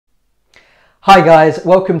Hi guys,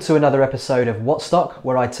 welcome to another episode of What Stock,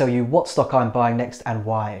 where I tell you what stock I'm buying next and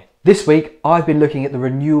why. This week, I've been looking at the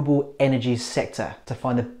renewable energy sector to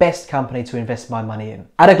find the best company to invest my money in.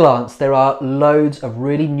 At a glance, there are loads of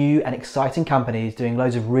really new and exciting companies doing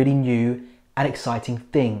loads of really new and exciting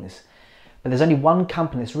things. But there's only one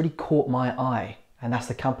company that's really caught my eye, and that's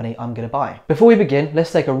the company I'm going to buy. Before we begin,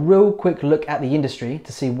 let's take a real quick look at the industry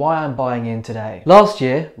to see why I'm buying in today. Last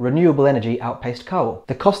year, renewable energy outpaced coal.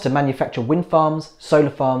 The cost to manufacture wind farms,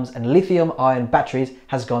 solar farms, and lithium-ion batteries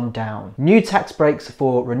has gone down. New tax breaks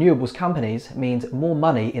for renewables companies means more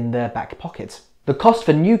money in their back pockets. The cost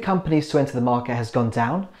for new companies to enter the market has gone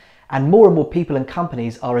down, and more people and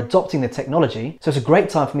companies are adopting the technology, so it's a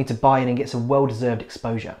great time for me to buy in and get some well-deserved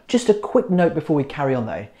exposure. Just a quick note before we carry on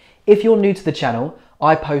though. If you're new to the channel,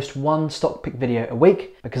 I post one stock pick video a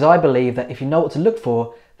week because I believe that if you know what to look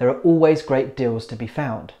for, there are always great deals to be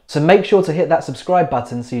found. So make sure to hit that subscribe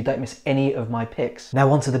button so you don't miss any of my picks.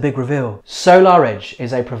 Now on to the big reveal. SolarEdge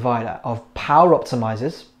is a provider of power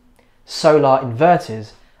optimizers, solar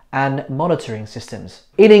inverters, and monitoring systems.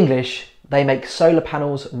 In English, they make solar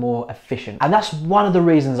panels more efficient. And that's one of the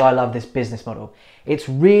reasons I love this business model. It's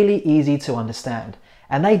really easy to understand.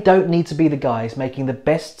 And they don't need to be the guys making the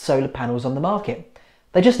best solar panels on the market.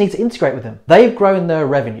 They just need to integrate with them. They've grown their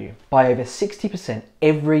revenue by over 60%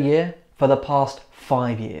 every year for the past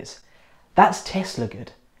 5 years. That's Tesla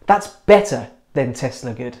good. That's better than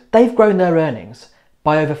Tesla good. They've grown their earnings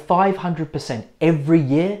by over 500% every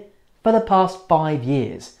year for the past 5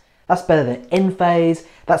 years. That's better than Enphase,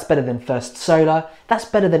 that's better than First Solar, that's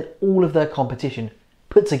better than all of their competition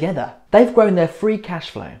put together. They've grown their free cash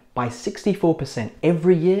flow by 64%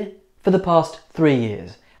 every year for the past 3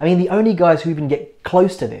 years. I mean, the only guys who even get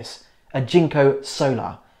close to this are Jinko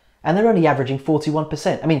Solar, and they're only averaging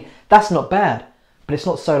 41%. I mean, that's not bad, but it's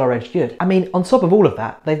not SolarEdge good. I mean, on top of all of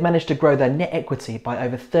that, they've managed to grow their net equity by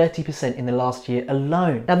over 30% in the last year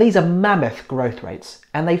alone. Now, these are mammoth growth rates,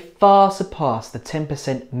 and they far surpass the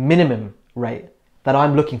 10% minimum rate that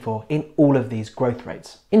I'm looking for in all of these growth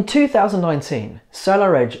rates. In 2019,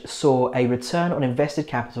 SolarEdge saw a return on invested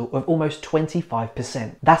capital of almost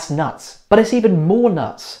 25%. That's nuts. But it's even more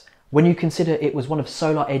nuts when you consider it was one of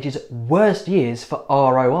SolarEdge's worst years for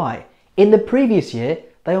ROI. In the previous year,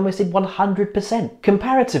 they almost did 100%.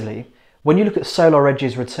 Comparatively, when you look at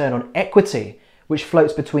SolarEdge's return on equity, which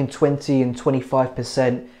floats between 20 and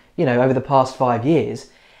 25%, over the past 5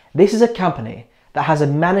 years, this is a company that has a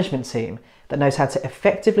management team that knows how to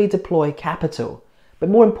effectively deploy capital, but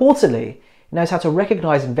more importantly, knows how to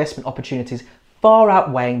recognize investment opportunities far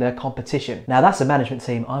outweighing their competition. Now that's a management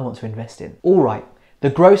team I want to invest in. All right, the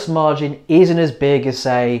gross margin isn't as big as,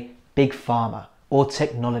 say, Big Pharma or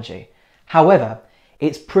technology. However,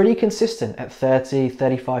 it's pretty consistent at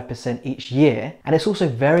 30-35% each year, and it's also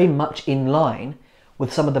very much in line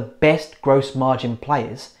with some of the best gross margin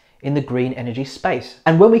players in the green energy space.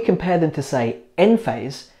 And when we compare them to, say,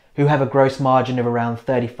 Enphase, who have a gross margin of around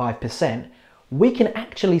 35%, we can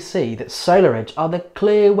actually see that SolarEdge are the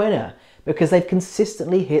clear winner because they've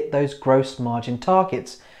consistently hit those gross margin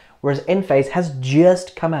targets, whereas Enphase has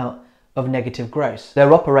just come out of negative gross.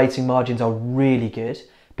 Their operating margins are really good,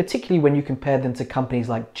 particularly when you compare them to companies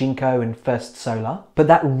like Jinko and First Solar. But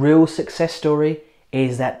that real success story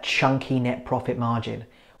is that chunky net profit margin,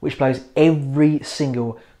 which blows every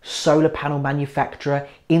single solar panel manufacturer,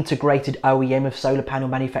 integrated OEM of solar panel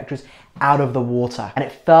manufacturers out of the water. And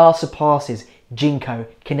it far surpasses Jinko,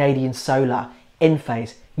 Canadian Solar,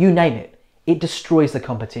 Enphase, you name it. It destroys the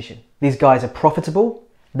competition. These guys are profitable,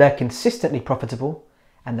 they're consistently profitable,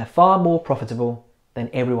 and they're far more profitable than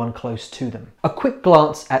everyone close to them. A quick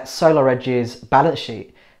glance at SolarEdge's balance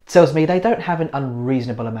sheet tells me they don't have an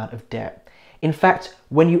unreasonable amount of debt. In fact,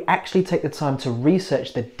 when you actually take the time to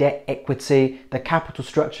research the debt equity, the capital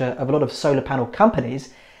structure of a lot of solar panel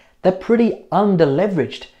companies, they're pretty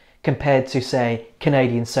under-leveraged compared to, say,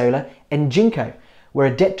 Canadian Solar and Jinko, where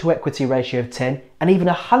a debt to equity ratio of 10 and even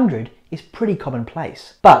 100 is pretty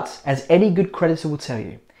commonplace. But as any good creditor will tell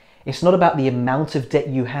you, it's not about the amount of debt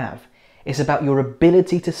you have, it's about your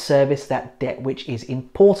ability to service that debt, which is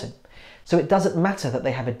important. So it doesn't matter that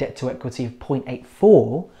they have a debt to equity of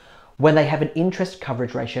 0.84 when they have an interest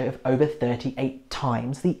coverage ratio of over 38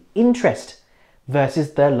 times the interest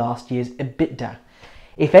versus their last year's EBITDA.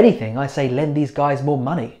 If anything, I say lend these guys more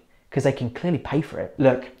money because they can clearly pay for it.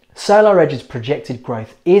 Look, SolarEdge's projected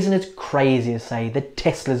growth isn't as crazy as, say, the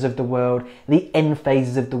Teslas of the world, the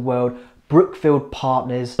Enphases of the world, Brookfield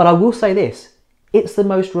Partners, but I will say this, it's the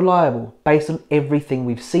most reliable based on everything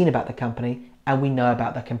we've seen about the company and we know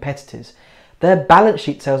about their competitors. Their balance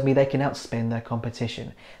sheet tells me they can outspend their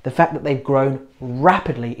competition. The fact that they've grown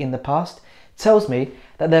rapidly in the past tells me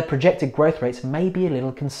that their projected growth rates may be a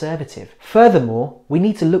little conservative. Furthermore, we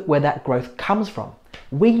need to look where that growth comes from.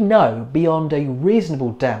 We know beyond a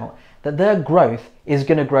reasonable doubt that their growth is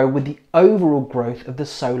going to grow with the overall growth of the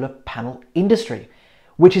solar panel industry,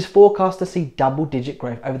 which is forecast to see double-digit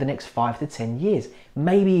growth over the next 5 to 10 years,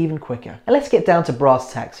 maybe even quicker. And let's get down to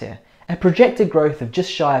brass tacks here. A projected growth of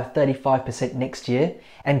just shy of 35% next year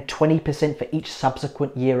and 20% for each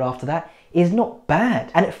subsequent year after that is not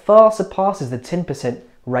bad, and it far surpasses the 10%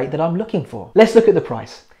 rate that I'm looking for. Let's look at the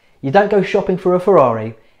price. You don't go shopping for a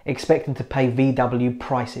Ferrari expecting to pay VW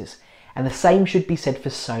prices, and the same should be said for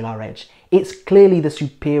SolarEdge. It's clearly the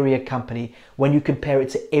superior company when you compare it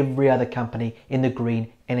to every other company in the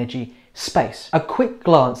green energy space. A quick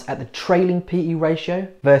glance at the trailing PE ratio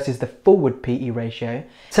versus the forward PE ratio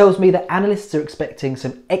tells me that analysts are expecting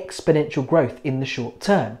some exponential growth in the short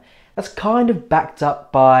term. That's kind of backed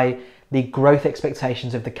up by the growth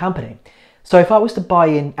expectations of the company. So if I was to buy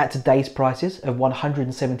in at today's prices of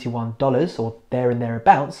 $171 or there and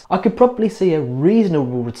thereabouts, I could probably see a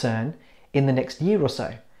reasonable return in the next year or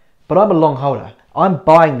so. But I'm a long holder. I'm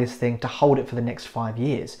buying this thing to hold it for the next 5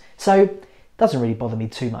 years. So it doesn't really bother me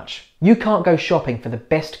too much. You can't go shopping for the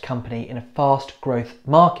best company in a fast growth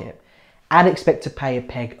market and expect to pay a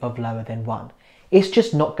peg of lower than 1. It's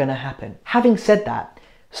just not going to happen. Having said that,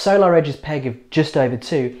 SolarEdge's peg of just over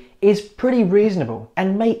 2 is pretty reasonable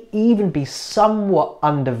and may even be somewhat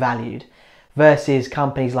undervalued versus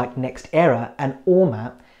companies like NextEra and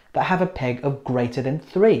Ormat that have a peg of greater than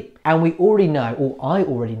 3. And we already know, or I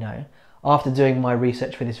already know, after doing my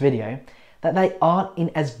research for this video, that they aren't in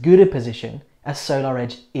as good a position as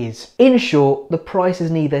SolarEdge is. In short, the price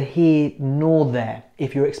is neither here nor there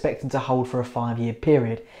if you're expecting to hold for a 5-year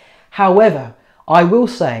period. However, I will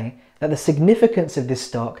say that the significance of this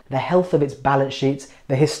stock, the health of its balance sheets,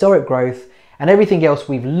 the historic growth, and everything else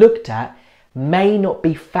we've looked at may not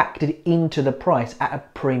be factored into the price at a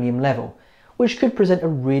premium level, which could present a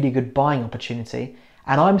really good buying opportunity,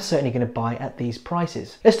 and I'm certainly going to buy at these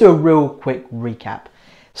prices. Let's do a real quick recap.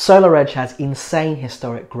 SolarEdge has insane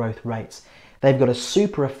historic growth rates. They've got a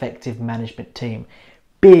super effective management team,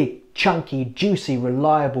 big, chunky, juicy,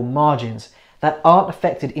 reliable margins that aren't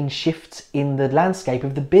affected in shifts in the landscape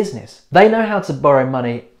of the business. They know how to borrow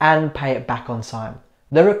money and pay it back on time.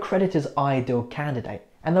 They're a creditor's ideal candidate,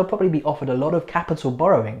 and they'll probably be offered a lot of capital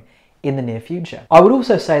borrowing in the near future. I would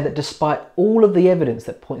also say that despite all of the evidence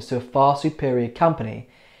that points to a far superior company,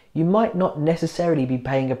 you might not necessarily be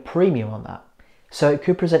paying a premium on that. So it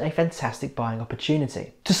could present a fantastic buying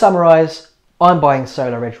opportunity. To summarize, I'm buying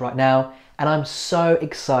SolarEdge right now, and I'm so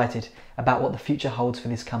excited about what the future holds for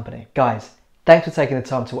this company. Guys, thanks for taking the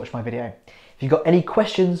time to watch my video. If you've got any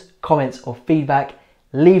questions, comments, or feedback,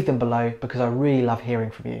 leave them below because I really love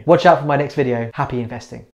hearing from you. Watch out for my next video. Happy investing.